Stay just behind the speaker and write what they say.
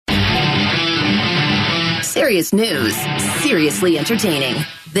Serious news, seriously entertaining.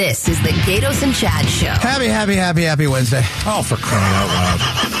 This is the Gatos and Chad Show. Happy Wednesday. Oh, for crying out loud.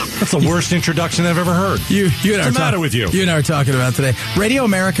 That's the worst introduction I've ever heard. What's the matter with you? You and I are talking about today. Radio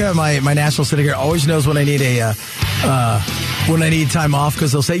America, my national syndicate, always knows when I need time off,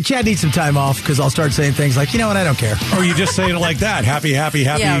 because they'll say, Chad needs some time off, because I'll start saying things like, you know what, I don't care. Or you just say it like that. Happy.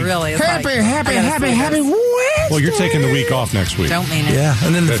 Yeah, really. Happy Wednesday. Well, you're taking the week off next week. Don't mean it. Yeah,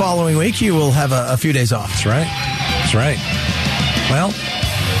 and then the following week, you will have a few days off. That's right. Well,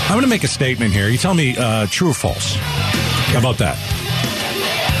 I'm going to make a statement here. You tell me true or false. How about that?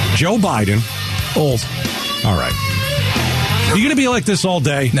 Joe Biden. Old. All right. Are you going to be like this all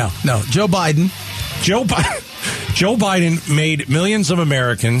day? No. Joe Biden made millions of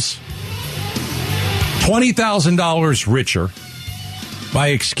Americans $20,000 richer by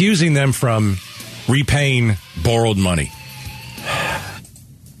excusing them from repaying borrowed money.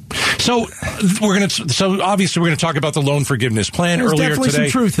 So obviously we're going to talk about the loan forgiveness plan. There's earlier definitely today.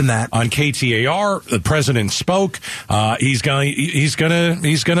 Some truth in that. On KTAR, the president spoke. He's gonna.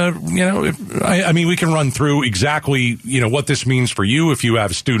 I mean, we can run through exactly what this means for you if you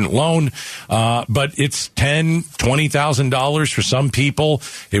have a student loan. But it's $20,000 for some people.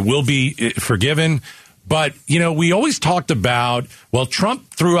 It will be forgiven. But, we always talked about, Trump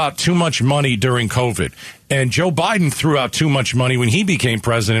threw out too much money during COVID, and Joe Biden threw out too much money when he became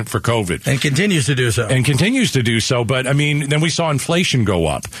president for COVID. And continues to do so. But, then we saw inflation go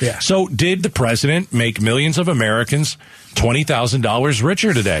up. Yeah. So did the president make millions of Americans $20,000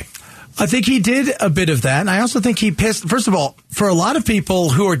 richer today? I think he did a bit of that. And I also think he pissed, first of all, for a lot of people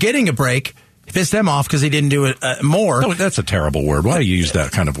who are getting a break, pissed them off because he didn't do it more. No, that's a terrible word. Why do you use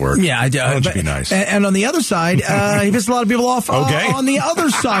that kind of word? Yeah, I do. Why don't you be nice? And on the other side, he pissed a lot of people off on the other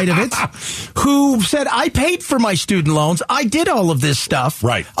side of it, who said, I paid for my student loans. I did all of this stuff.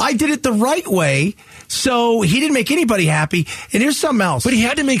 Right. I did it the right way. So he didn't make anybody happy. And here's something else. But he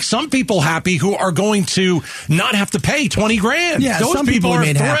had to make some people happy who are going to not have to pay $20,000. Yeah, those some people are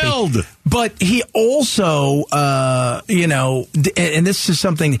made thrilled. Happy. But he also, and this is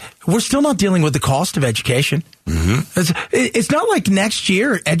something, we're still not dealing with the cost of education. Mm-hmm. It's not like next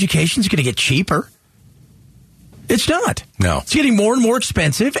year education's going to get cheaper. It's not. No. It's getting more and more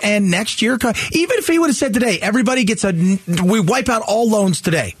expensive. And next year, even if he would have said today, everybody we wipe out all loans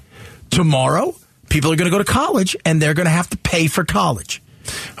today. Tomorrow, people are going to go to college, and they're going to have to pay for college.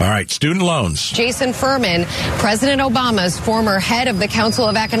 All right, student loans. Jason Furman, President Obama's former head of the Council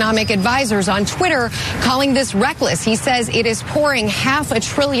of Economic Advisors, on Twitter calling this reckless. He says it is pouring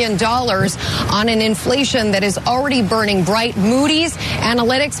 $500 billion on an inflation that is already burning bright. Moody's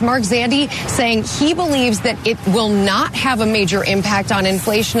Analytics, Mark Zandi, saying he believes that it will not have a major impact on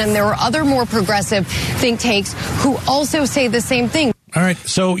inflation. And there are other more progressive think tanks who also say the same thing. All right.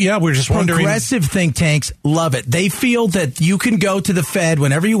 So, we're just wondering. Progressive think tanks love it. They feel that you can go to the Fed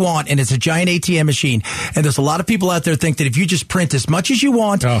whenever you want, and it's a giant ATM machine. And there's a lot of people out there think that if you just print as much as you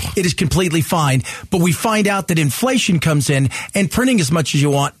want, it is completely fine. But we find out that inflation comes in, and printing as much as you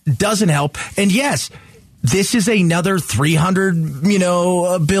want doesn't help. And yes, this is another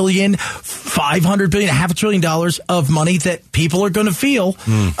 $300 billion, $500 billion, $500 billion of money that people are going to feel.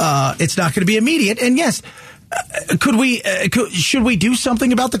 It's not going to be immediate. And yes, should we do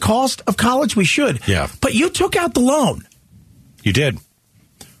something about the cost of college? We should. Yeah. But you took out the loan. You did.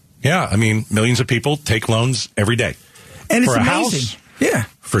 Yeah. Millions of people take loans every day. And it's for a amazing. House, yeah.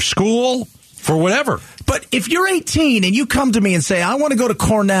 For school, for whatever. But if you're 18 and you come to me and say, I want to go to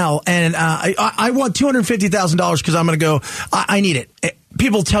Cornell and I want $250,000 because I'm going to go, I need it.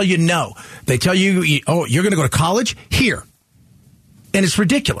 People tell you no. They tell you, you're going to go to college? Here. And it's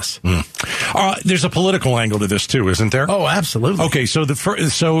ridiculous. There's a political angle to this too, isn't there? Oh, absolutely. Okay, so the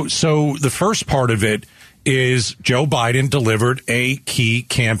first part of it is Joe Biden delivered a key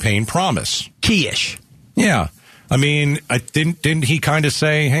campaign promise. Key-ish. Yeah. Didn't he kind of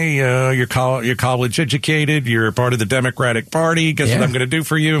say, hey, you're college educated, you're part of the Democratic Party, guess what I'm going to do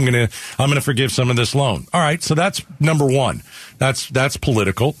for you? I'm going to forgive some of this loan. All right, so that's number one. That's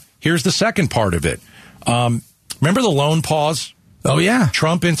political. Here's the second part of it. Remember the loan pause? Oh, yeah.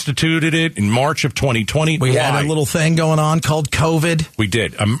 Trump instituted it in March of 2020. We had a little thing going on called COVID. We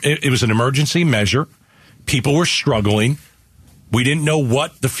did. It was an emergency measure. People were struggling. We didn't know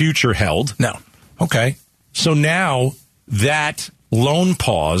what the future held. No. Okay. So now that loan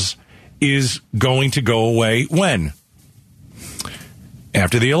pause is going to go away when?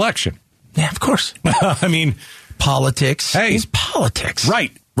 After the election. Yeah, of course. Politics is politics.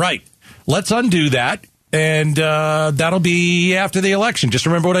 Right. Let's undo that. And that'll be after the election. Just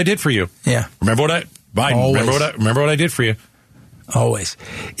remember what I did for you. Yeah. Remember what I did for you. Always.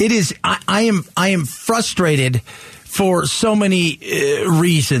 It is. I am frustrated for so many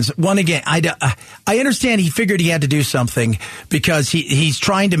reasons. One, again, I understand he figured he had to do something because he's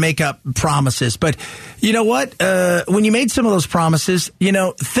trying to make up promises. But you know what? When you made some of those promises,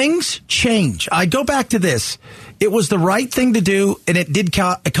 things change. I go back to this. It was the right thing to do, and it did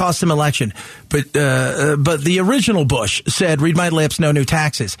cost him election. But the original Bush said, read my lips, no new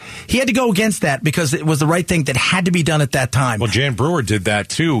taxes. He had to go against that because it was the right thing that had to be done at that time. Well, Jan Brewer did that,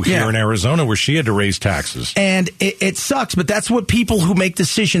 too, here in Arizona, where she had to raise taxes. And it sucks, but that's what people who make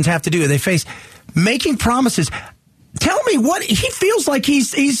decisions have to do. They face making promises. Tell me what he feels like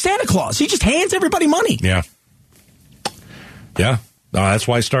he's Santa Claus. He just hands everybody money. Yeah. Yeah. That's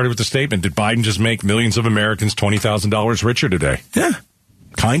why I started with the statement. Did Biden just make millions of Americans $20,000 richer today? Yeah.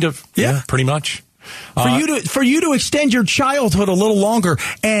 Kind of. Yeah, pretty much. For you to extend your childhood a little longer,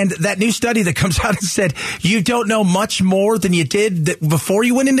 and that new study that comes out and said you don't know much more than you did before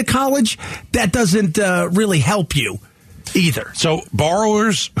you went into college, that doesn't really help you either. So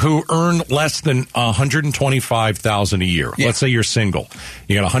borrowers who earn less than $125,000 a year, let's say you're single,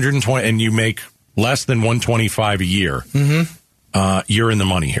 you got 120 and you make less than $125 a year. Mm-hmm. You're in the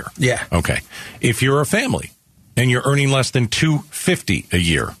money here. Yeah. Okay. If you're a family and you're earning less than $250 a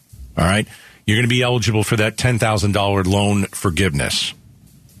year, all right, you're going to be eligible for that $10,000 loan forgiveness.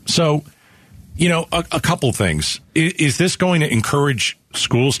 So, a couple things. Is this going to encourage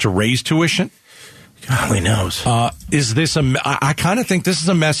schools to raise tuition? God only knows. Is this I kind of think this is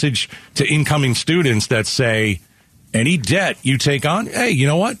a message to incoming students that say, any debt you take on, hey, you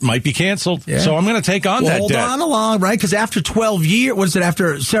know what? Might be canceled. Yeah. So I'm going to take on that debt. Hold on along, right? Because after 12 years, what is it?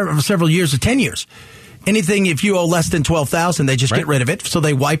 After several years or 10 years, anything if you owe less than $12,000, they just get rid of it. So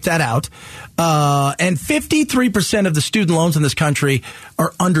they wipe that out. And 53% of the student loans in this country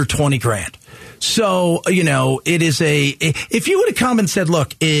are under $20,000. So, it is if you would have come and said,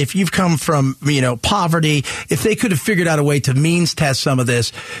 look, if you've come from, poverty, if they could have figured out a way to means test some of this,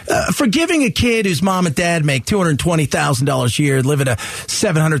 forgiving a kid whose mom and dad make $220,000 a year, live in a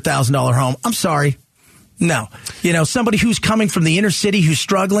 $700,000 home, I'm sorry. No. Somebody who's coming from the inner city who's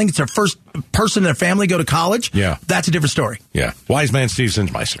struggling, it's their first person in their family go to college. Yeah. That's a different story. Yeah. Wise man Steve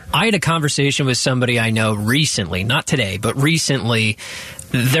Zinsmeister. I had a conversation with somebody I know recently, not today, but recently.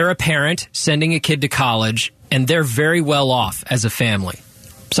 They're a parent sending a kid to college, and they're very well off as a family.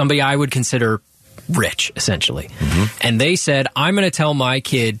 Somebody I would consider rich, essentially. Mm-hmm. And they said, I'm going to tell my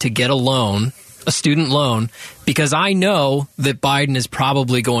kid to get a loan, a student loan, because I know that Biden is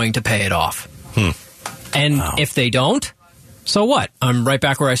probably going to pay it off. And if they don't, so what? I'm right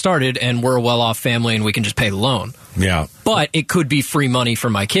back where I started, and we're a well-off family, and we can just pay the loan. Yeah. But it could be free money for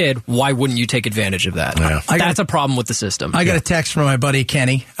my kid. Why wouldn't you take advantage of that? Yeah. That's a problem with the system. I got a text from my buddy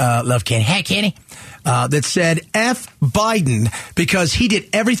Kenny, love Kenny. Hey, Kenny. That said, F Biden, because he did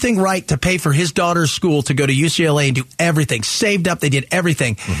everything right to pay for his daughter's school to go to UCLA and do everything. Saved up, they did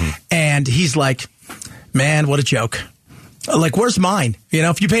everything. Mm-hmm. And he's like, man, what a joke. Like, where's mine?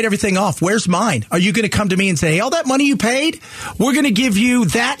 If you paid everything off, where's mine? Are you going to come to me and say, hey, all that money you paid, we're going to give you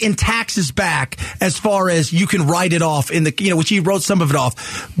that in taxes back as far as you can write it off in the, which he wrote some of it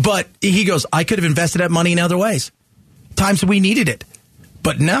off. But he goes, I could have invested that money in other ways. Times we needed it.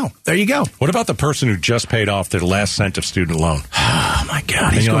 But no, there you go. What about the person who just paid off their last cent of student loan? Oh, my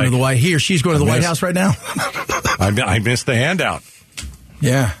God. He's going to the White, he or she's going to the White House right now. I missed the handout.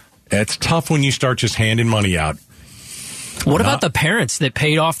 Yeah. It's tough when you start just handing money out. What about the parents that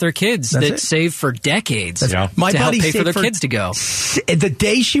paid off their kids that saved for decades to help pay for their kids to go? The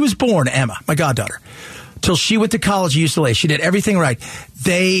day she was born, Emma, my goddaughter, till she went to college at UCLA, she did everything right.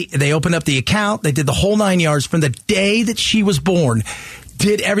 They opened up the account. They did the whole 9 yards from the day that she was born.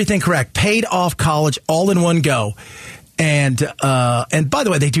 Did everything correct. Paid off college all in one go. And by the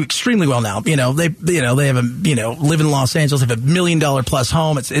way, they do extremely well now. They have live in Los Angeles, have $1 million plus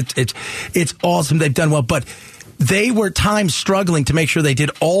home. It's awesome. They've done well, but they were at times struggling to make sure they did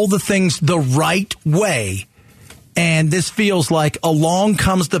all the things the right way. And this feels like along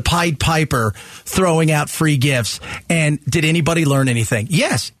comes the Pied Piper throwing out free gifts. And did anybody learn anything?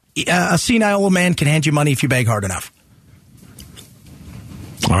 Yes. A senile old man can hand you money if you beg hard enough.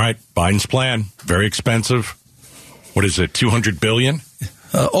 All right. Biden's plan. Very expensive. What is it? $200 billion?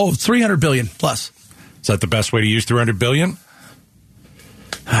 $300 billion plus. Is that the best way to use $300 billion?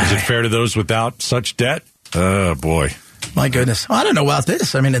 Is it fair to those without such debt? Oh, boy. My goodness. I don't know about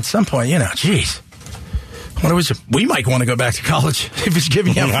this. I mean, at some point, geez. We might want to go back to college if it's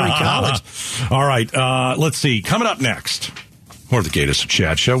giving out free college. All right. Let's see. Coming up next, more of the Gatos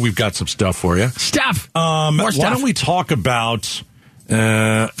Chat Show. We've got some stuff for you. Stuff. More stuff. Why don't we talk about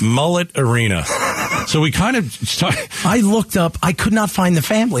Mullet Arena. So we kind of... I looked up. I could not find the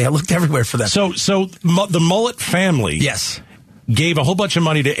family. I looked everywhere for them. So the Mullet family... Yes. Gave a whole bunch of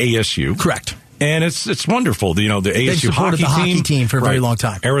money to ASU. Correct. And it's wonderful. The ASU hockey team for a very long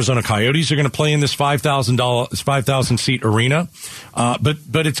time. Arizona Coyotes are going to play in this 5,000 seat arena.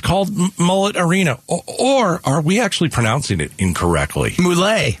 But it's called Mullet Arena. Or are we actually pronouncing it incorrectly?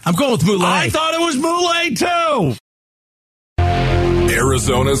 Moulet. I'm going with Moulet. I thought it was Moulet too.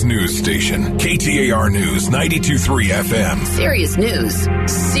 Arizona's news station, KTAR News 92.3 FM. Serious news,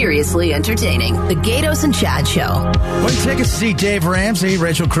 seriously entertaining. The Gatos and Chad Show. Win tickets to see Dave Ramsey,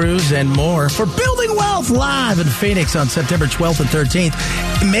 Rachel Cruz, and more for Building Wealth live in Phoenix on September 12th and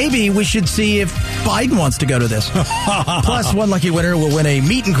 13th. Maybe we should see if Biden wants to go to this. Plus, one lucky winner will win a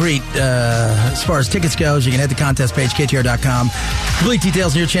meet and greet. As far as tickets goes, you can head to the contest page, KTR.com. Complete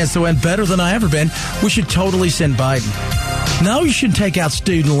details and your chance to win. Better than I ever been. We should totally send Biden. No, you shouldn't take out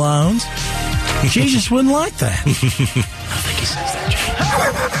student loans. Jesus wouldn't like that. I don't think he says that.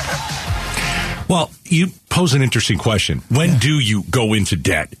 Well, you pose an interesting question. When do you go into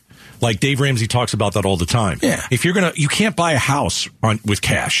debt? Like Dave Ramsey talks about that all the time. Yeah. If you can't buy a house with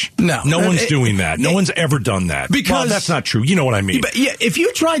cash. No. No one's doing that. No one's ever done that. Because that's not true. You know what I mean? Yeah, if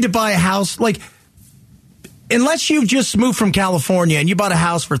you tried to buy a house, unless you've just moved from California and you bought a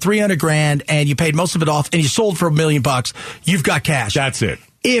house for $300,000 and you paid most of it off and you sold for $1 million, you've got cash. That's it.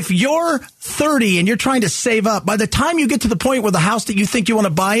 If you're 30 and you're trying to save up, by the time you get to the point where the house that you think you want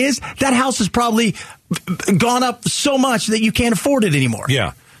to buy is, that house has probably gone up so much that you can't afford it anymore.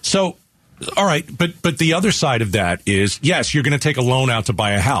 Yeah. So, all right, but the other side of that is, yes, you're going to take a loan out to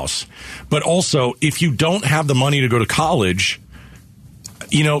buy a house. But also, if you don't have the money to go to college,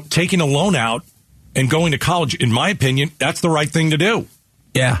 taking a loan out and going to college, in my opinion, that's the right thing to do.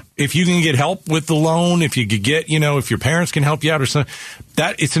 Yeah. If you can get help with the loan, if you could get, if your parents can help you out or something,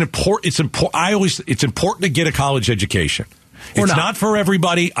 it's important to get a college education. It's not for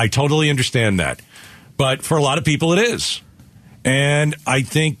everybody. I totally understand that. But for a lot of people, it is. And I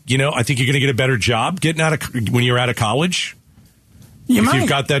think you're going to get a better job when you're out of college. If you've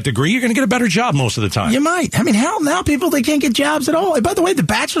got that degree, you're going to get a better job most of the time. You might. I mean, hell, now people, they can't get jobs at all. And by the way, the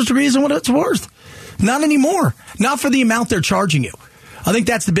bachelor's degree isn't what it's worth. Not anymore. Not for the amount they're charging you. I think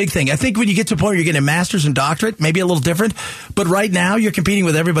that's the big thing. I think when you get to a point where you're getting a master's and doctorate, maybe a little different. But right now, you're competing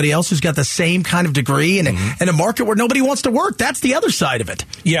with everybody else who's got the same kind of degree in a market where nobody wants to work. That's the other side of it.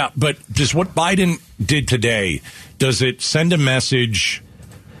 Yeah, but does what Biden did today, does it send a message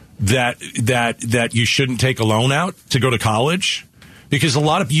that you shouldn't take a loan out to go to college? Because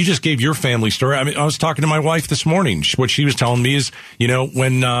you just gave your family story. I mean, I was talking to my wife this morning. What she was telling me is,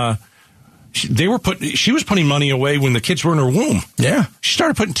 when she was putting money away when the kids were in her womb. Yeah, she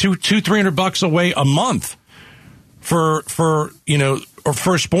started putting $200-$300 away a month for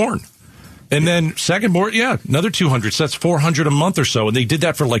firstborn, and then secondborn. Yeah, another $200. So that's $400 a month or so, and they did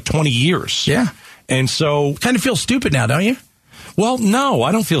that for like 20 years. Yeah, and so kind of feel stupid now, don't you? Well, no,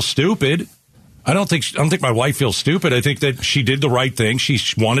 I don't feel stupid. I don't think my wife feels stupid. I think that she did the right thing. She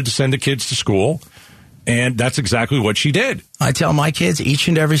wanted to send the kids to school, and that's exactly what she did. I tell my kids each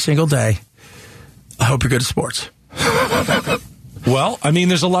and every single day, I hope you're good at sports. Well, I mean,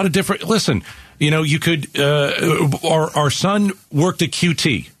 there's a lot of different... Listen, you could... our son worked at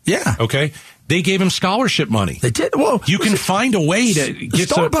QT. Yeah. Okay? They gave him scholarship money. They did? Well, you can find a way to get...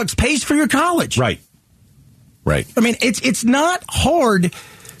 Starbucks pays for your college. Right. I mean, it's not hard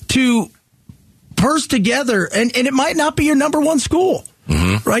to purse together, and it might not be your number one school.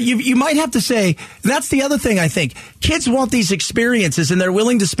 Mm-hmm. Right? You might have to say, that's the other thing I think. Kids want these experiences, and they're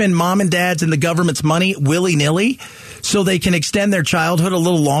willing to spend mom and dad's and the government's money willy-nilly so they can extend their childhood a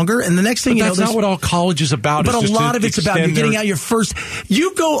little longer. And the next thing that's not what all college is about. But a lot of it's about you getting out your first...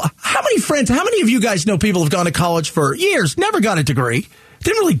 How many of you guys know people have gone to college for years, never got a degree,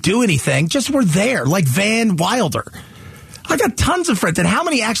 didn't really do anything, just were there, like Van Wilder. I got tons of friends. And how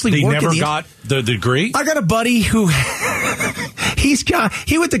many actually work in the... They never got the degree? I got a buddy who...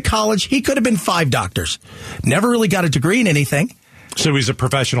 he went to college. He could have been 5 doctors. Never really got a degree in anything. So he's a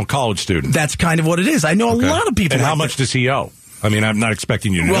professional college student. That's kind of what it is. I know a lot of people. And how much does he owe? I mean, I'm not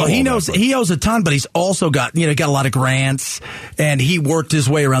expecting you to know. Well, he owes a ton, but he's also got a lot of grants, and he worked his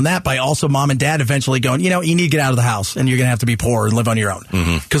way around that by also mom and dad eventually going, you need to get out of the house, and you're going to have to be poor and live on your own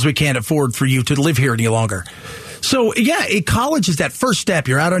because we can't afford for you to live here any longer. So, yeah, college is that first step.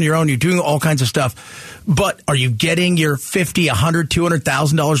 You're out on your own. You're doing all kinds of stuff. But are you getting your $50,000, $100,000,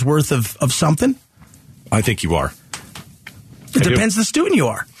 $200,000 worth of something? I think you are. It depends the student you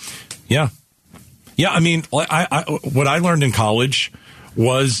are. Yeah. Yeah, I mean, what I learned in college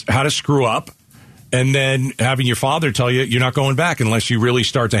was how to screw up and then having your father tell you you're not going back unless you really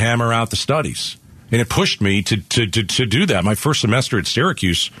start to hammer out the studies. And it pushed me to do that. My first semester at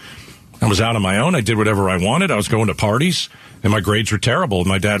Syracuse, I was out on my own. I did whatever I wanted. I was going to parties, and my grades were terrible. And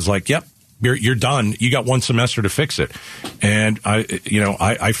my dad's like, yep, you're done. You got one semester to fix it. And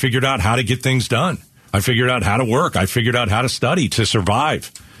I figured out how to get things done. I figured out how to work. I figured out how to study to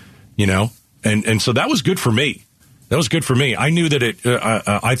survive, and so that was good for me. That was good for me. I knew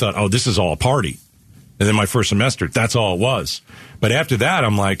that I thought, oh, this is all a party. And then my first semester, that's all it was. But after that,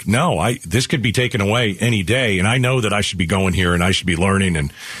 I'm like, no, this could be taken away any day. And I know that I should be going here and I should be learning.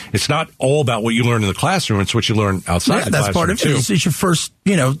 And it's not all about what you learn in the classroom. It's what you learn outside the classroom, that's part of it. It's your first,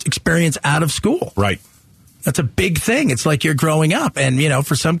 experience out of school. Right. That's a big thing. It's like you're growing up. And,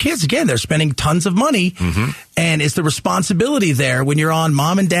 for some kids, again, they're spending tons of money. Mm-hmm. And it's the responsibility there when you're on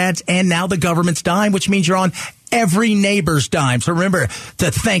mom and dad's and now the government's dime, which means you're on every neighbor's dime. So remember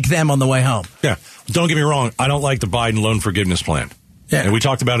to thank them on the way home. Yeah. Don't get me wrong. I don't like the Biden loan forgiveness plan. Yeah. And we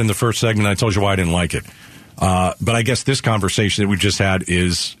talked about it in the first segment. I told you why I didn't like it. But I guess this conversation that we just had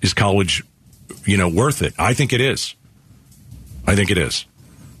is college, worth it? I think it is. I think it is.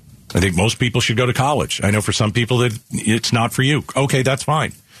 I think most people should go to college. I know for some people that it's not for you. Okay, that's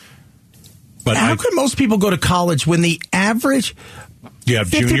fine. But how can most people go to college when the average... You have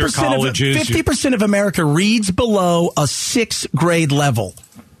junior colleges. 50% of America reads below a 6th grade level.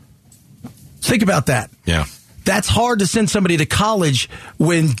 Think about that. Yeah. That's hard to send somebody to college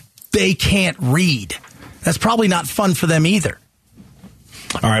when they can't read. That's probably not fun for them either.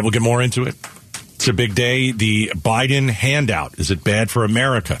 All right, we'll get more into it. It's a big day. The Biden handout. Is it bad for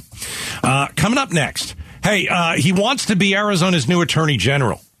America? Coming up next. Hey, he wants to be Arizona's new attorney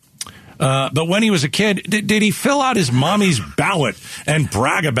general. But when he was a kid, did he fill out his mommy's ballot and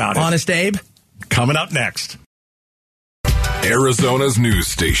brag about it? Honest Abe? Coming up next. Arizona's news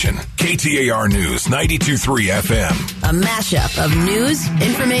station, KTAR News 92.3 FM. A mashup of news,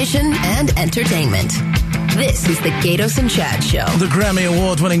 information, and entertainment. This is the Gatos and Chad Show. The Grammy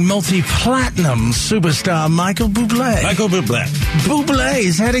Award-winning multi-platinum superstar Michael Bublé. Bublé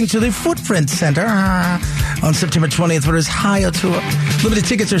is heading to the Footprint Center on September 20th for his Higher Tour. Limited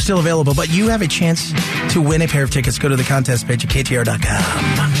tickets are still available, but you have a chance to win a pair of tickets. Go to the contest page at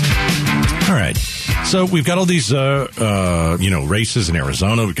KTR.com. All right. So we've got all these, races in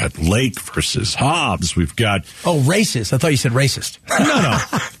Arizona. We've got Lake versus Hobbs. We've got... Oh, racist. I thought you said racist. No.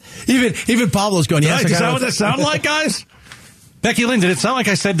 Even Pablo's going, yes. Is that what that sound like, guys? Becky Lynn, did it sound like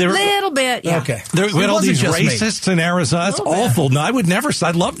I said there were... Little bit, yeah. Okay. We had all these racists in Arizona. That's awful. No, I would never...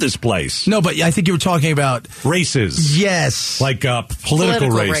 I love this place. No, but I think you were talking about... Races. Yes. Like political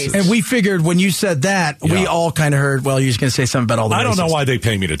races. And we figured when you said that, we all kind of heard, well, you're just going to say something about all the races. I don't know why they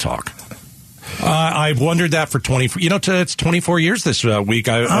pay me to talk. I've wondered that for 24... it's 24 years this week.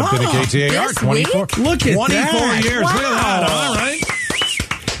 I've been at KTAR. 24. Look at 24 that. years. Wow. Look at that. All right.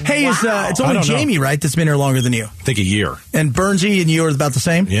 Hey, it's only Jamie, right, that's been here longer than you? I think a year. And Bernsey and you are about the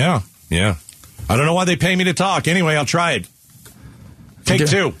same? Yeah. I don't know why they pay me to talk. Anyway, I'll try it. Take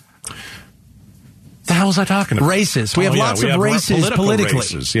two. The hell was I talking about? Races. We have lots of races politically.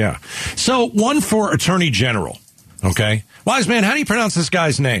 Races, yeah. So, one for Attorney General. Okay? Wise man, how do you pronounce this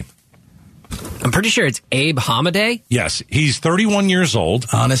guy's name? I'm pretty sure it's Abe Hamadeh. Yes. He's 31 years old.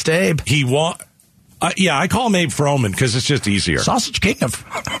 Honest Abe. I call him Abe Froman because it's just easier. Sausage Kingdom.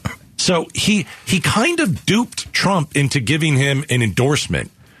 So he kind of duped Trump into giving him an endorsement.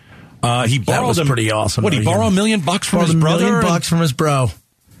 He borrowed that was pretty awesome. What, he borrowed $1 million from his brother? $1 million from his bro.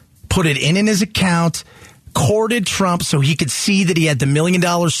 Put it in his account. Courted Trump so he could see that he had the $1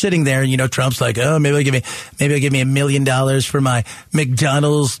 million sitting there. And, Trump's like, oh, maybe he'll give me $1 million for my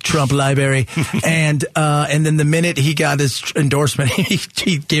McDonald's Trump library. and then the minute he got his endorsement,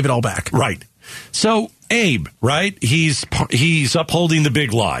 he gave it all back. Right. So Abe, right? He's upholding the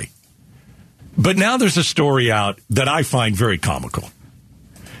big lie. But now there's a story out that I find very comical.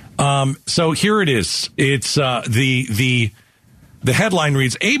 So here it is. It's the headline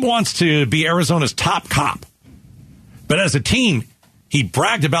reads, Abe wants to be Arizona's top cop. But as a teen, he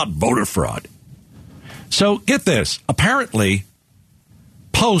bragged about voter fraud. So get this. Apparently,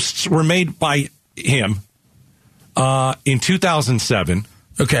 posts were made by him in 2007.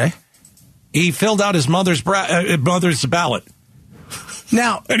 Okay. He filled out his mother's ballot.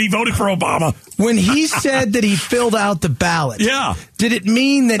 Now, and he voted for Obama. When he said that he filled out the ballot, yeah, did it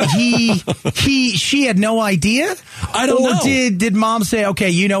mean that she had no idea? I don't know. Or did mom say, okay,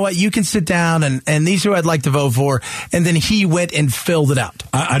 you know what, you can sit down and these are who I'd like to vote for, and then he went and filled it out?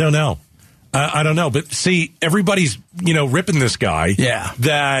 I don't know. I don't know, but see, everybody's ripping this guy. Yeah,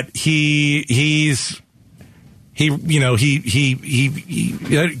 that he he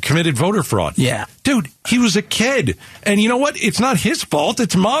committed voter fraud. Yeah. Dude, he was a kid. And you know what? It's not his fault.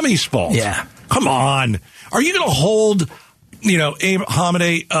 It's mommy's fault. Yeah. Come on. Are you going to hold, Abe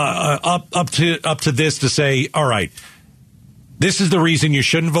Hamadeh up to this to say, all right, this is the reason you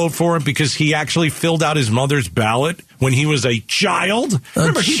shouldn't vote for him because he actually filled out his mother's ballot when he was a child?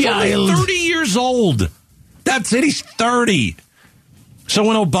 Remember, he's only 30 years old. That's it. He's 30. So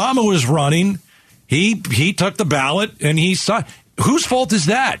when Obama was running, he took the ballot and he signed. Whose fault is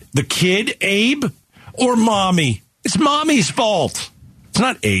that? The kid, Abe, or mommy? It's mommy's fault. It's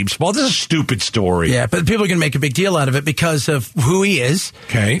not Abe's fault. This is a stupid story. Yeah, but people are going to make a big deal out of it because of who he is.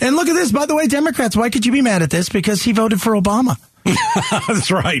 Okay. And look at this. By the way, Democrats, why could you be mad at this? Because he voted for Obama. That's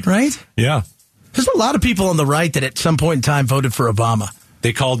right. Right? Yeah. There's a lot of people on the right that at some point in time voted for Obama.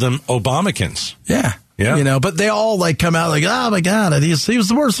 They called them Obamacans. Yeah. Yeah. But they all come out like, oh my God, he was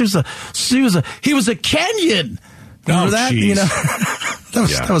the worst. He was a Kenyan. Remember that? Geez.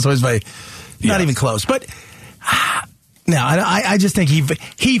 That was always not even close. But no, I just think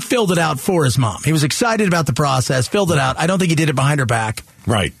he filled it out for his mom. He was excited about the process, filled it out. I don't think he did it behind her back.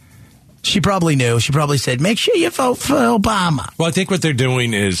 Right. She probably knew. She probably said, make sure you vote for Obama. Well, I think what they're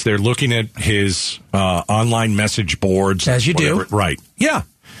doing is they're looking at his online message boards. As you do. Right. Yeah.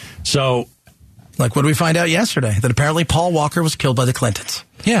 So. Like, what did we find out yesterday? That apparently Paul Walker was killed by the Clintons.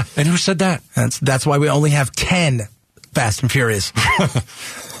 Yeah. And who said that? That's why we only have 10 Fast and Furious.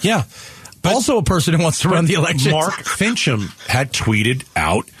 Yeah. But also a person who wants to run the election. Mark Fincham had tweeted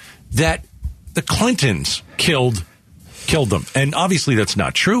out that the Clintons killed them. And obviously that's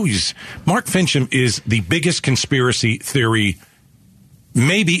not true. Mark Fincham is the biggest conspiracy theory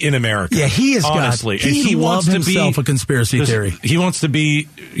maybe in America. Yeah, he is honestly. He wants himself a conspiracy theory. He wants to be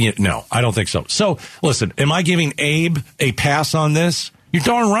no, I don't think so. So listen, am I giving Abe a pass on this? You're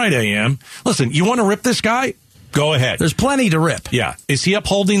darn right I am. Listen, you want to rip this guy? Go ahead. There's plenty to rip. Yeah. Is he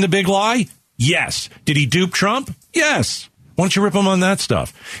upholding the big lie? Yes. Did he dupe Trump? Yes. Why don't you rip him on that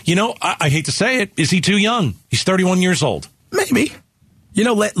stuff? I hate to say it. Is he too young? He's 31 years old. Maybe.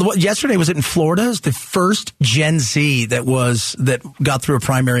 Yesterday was it in Florida? It's the first Gen Z that got through a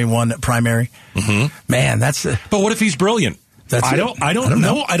primary. Mm-hmm. Man, that's. But what if he's brilliant? I don't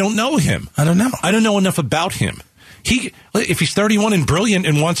know. I don't know him. I don't know. I don't know enough about him. If he's 31 and brilliant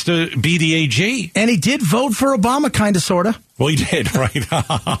and wants to be the AG. And he did vote for Obama, kind of, sort of. Well, he did, right?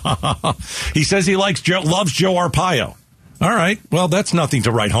 He says he loves Joe Arpaio. All right. Well, that's nothing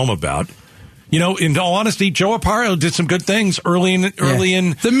to write home about. In all honesty, Joe Arpaio did some good things early in.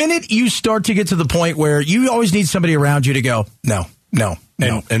 The minute you start to get to the point where you always need somebody around you to go, no.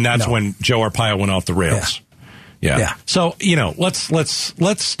 And that's when Joe Arpaio went off the rails. Yeah. So,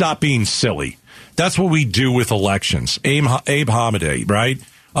 let's stop being silly. That's what we do with elections. Abe Hamadeh, right?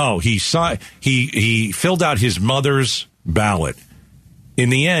 Oh, he filled out his mother's ballot. In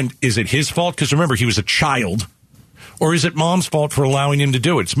the end, is it his fault? Because remember, he was a child. Or is it mom's fault for allowing him to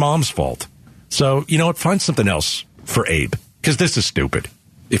do it? It's mom's fault. So, you know what? Find something else for Abe. Because this is stupid,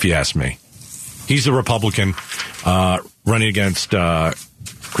 if you ask me. He's a Republican running against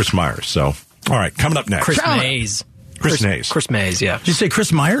Chris Myers. So, all right, coming up next. Chris Mays. Chris Mays, yeah. Did you say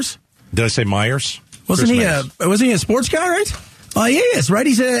Chris Myers? Did I say Myers? Wasn't he a sports guy, right? Oh, he is, right?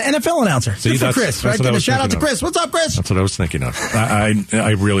 He's an NFL announcer. See, that's Chris, right? Give a shout out to Chris. What's up, Chris? That's what I was thinking of.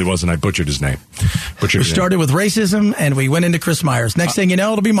 I really wasn't. I butchered his name. We started with racism, and we went into Chris Myers. Next thing you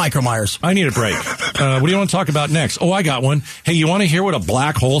know, it'll be Micro Myers. I need a break. What do you want to talk about next? Oh, I got one. Hey, you want to hear what a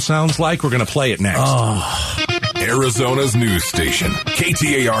black hole sounds like? We're going to play it next. Oh. Arizona's news station,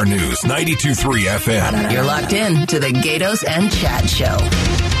 KTAR News, 92.3 FM. You're locked in to the Gatos and Chat Show.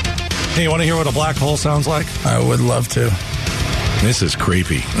 Hey, you want to hear what a black hole sounds like? I would love to. This is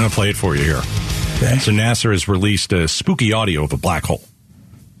creepy. I'm going to play it for you here. Okay. So NASA has released a spooky audio of a black hole.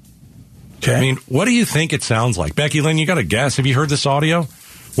 Okay. I mean, what do you think it sounds like? Becky Lynn, you got to guess. Have you heard this audio?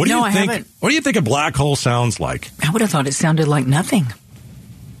 What do you think? I haven't. What do you think a black hole sounds like? I would have thought it sounded like nothing.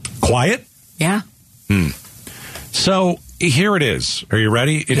 Quiet? Yeah. So here it is. Are you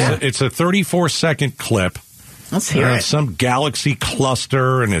ready? It's a 34-second clip. Let's hear it. Some galaxy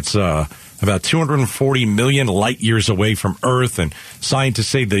cluster, and it's about 240 million light years away from Earth. And scientists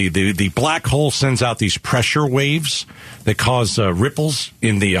say the black hole sends out these pressure waves that cause ripples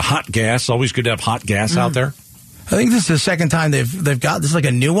in the hot gas. Always good to have hot gas out there. I think this is the second time they've got this. Is like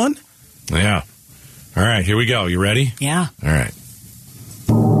a new one. Yeah. All right, here we go. You ready? Yeah. All right.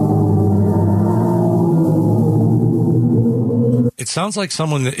 It sounds like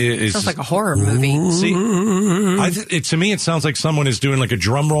someone is... Sounds like a horror movie. See, to me, it sounds like someone is doing like a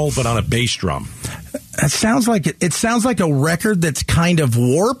drum roll, but on a bass drum. It sounds like a record that's kind of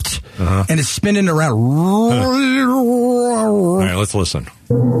warped and is spinning around. All right, let's listen.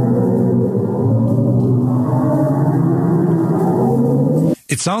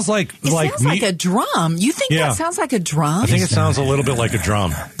 It sounds like sounds like a drum. You think that sounds like a drum? I think it sounds a little bit like a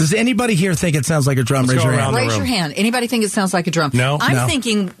drum. Does anybody here think it sounds like a drum? Let's Raise your hand. Raise your hand. Anybody think it sounds like a drum? No. I'm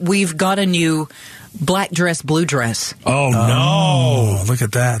thinking we've got a new black dress, blue dress. Oh, no. Look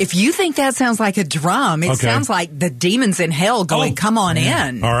at that. If you think that sounds like a drum, it sounds like the demons in hell going, come on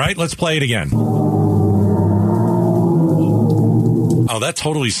in. All right, let's play it again. Oh, that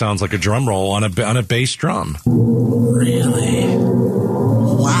totally sounds like a drum roll on a bass drum. Really?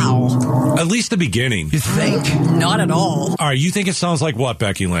 Wow. At least the beginning. You think? Not at all. All right, you think it sounds like what,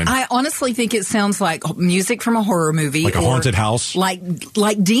 Becky Lynn? I honestly think it sounds like music from a horror movie. Like a haunted house? Like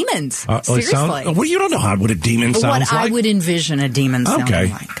demons. Seriously. You don't know what a demon sounds like? What I would envision a demon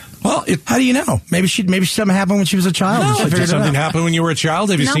sounding like. Well, how do you know? Maybe something happened when she was a child. No, Did something happen when you were a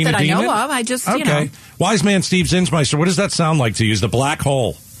child? Have you seen a demon? Not that I know of. I just, Okay. Wise man Steve Zinsmeister, what does that sound like to you? Is the black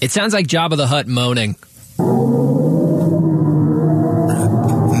hole? It sounds like Jabba the Hutt moaning.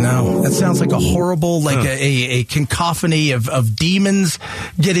 No, that sounds like a horrible, a cacophony of demons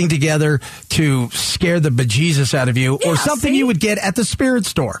getting together to scare the bejesus out of you, or something you would get at the spirit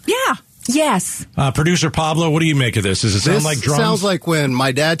store. Yeah. Yes. Producer Pablo, what do you make of this? Does it sound like drums? This sounds like when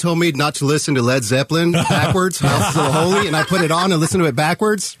my dad told me not to listen to Led Zeppelin backwards. House is a little holy, and I put it on and listen to it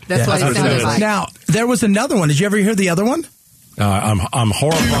backwards. That's what it sounded like. Now, there was another one. Did you ever hear the other one? I'm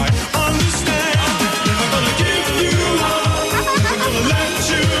horrified.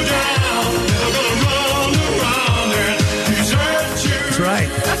 That's right.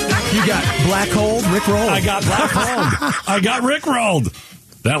 You got Black Hole, Rick Rolled. I got Black Hole. I got Rick Rolled.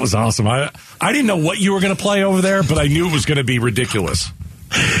 That was awesome. I didn't know what you were going to play over there, but I knew it was going to be ridiculous.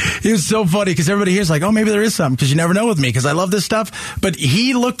 It was so funny because everybody here's like, oh, maybe there is something, because you never know with me, because I love this stuff. But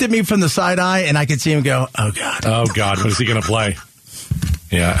he looked at me from the side eye, and I could see him go, oh, God. Oh, God, what is he going to play?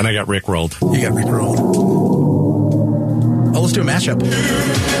 Yeah, and I got Rick Rolled. You got Rick Rolled. Oh, let's do a mashup.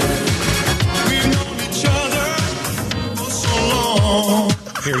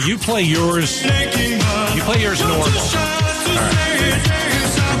 Here, you play yours. You play yours normal. All right.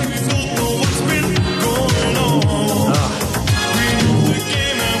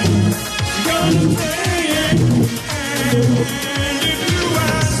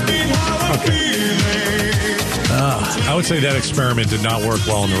 I would say that experiment did not work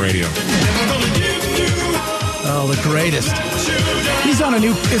well on the radio. Oh, the greatest. He's on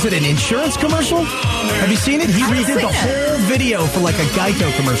is it an insurance commercial? Have you seen it? He redid the whole video for like a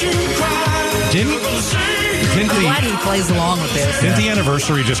Geico commercial. I'm glad he plays along with this. Didn't the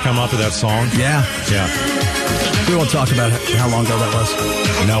anniversary just come up with that song? Yeah. Yeah. We won't talk about how long ago that was.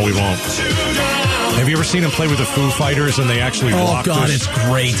 No, we won't. Have you ever seen him play with the Foo Fighters and they actually rock God, this? it's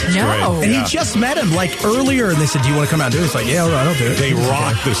great. No. And he just met him like earlier and they said, do you want to come out and do it? He's like, yeah, all right, I'll do it. They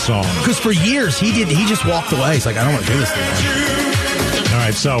rock this song. Because for years he just walked away. He's like, I don't want to do this anymore. All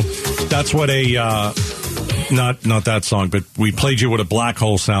right, so that's what not that song, but we played you what a black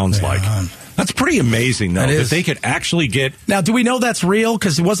hole sounds like. That's pretty amazing, though, that they could actually get... Now, do we know that's real?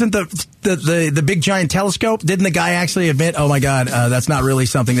 Because it wasn't the big giant telescope. Didn't the guy actually admit, oh, my God, that's not really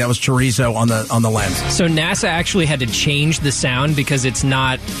something, that was chorizo on the lens? So NASA actually had to change the sound because it's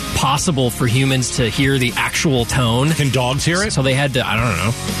not possible for humans to hear the actual tone. Can dogs hear it? So they had to, I don't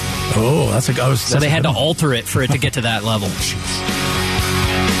know. Oh, that's a ghost. So they had to alter it for it to get to that level.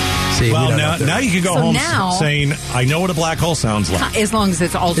 See, well, now you can go home saying, I know what a black hole sounds like. As long as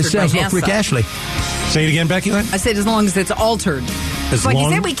it's altered by NASA. Like Rick Ashley. Say it again, Becky Lynn. I said as long as it's altered. Like you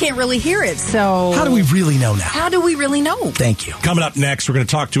said, we can't really hear it, so... How do we really know now? How do we really know? Thank you. Coming up next, we're going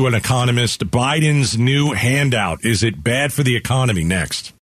to talk to an economist. Biden's new handout. Is it bad for the economy? Next.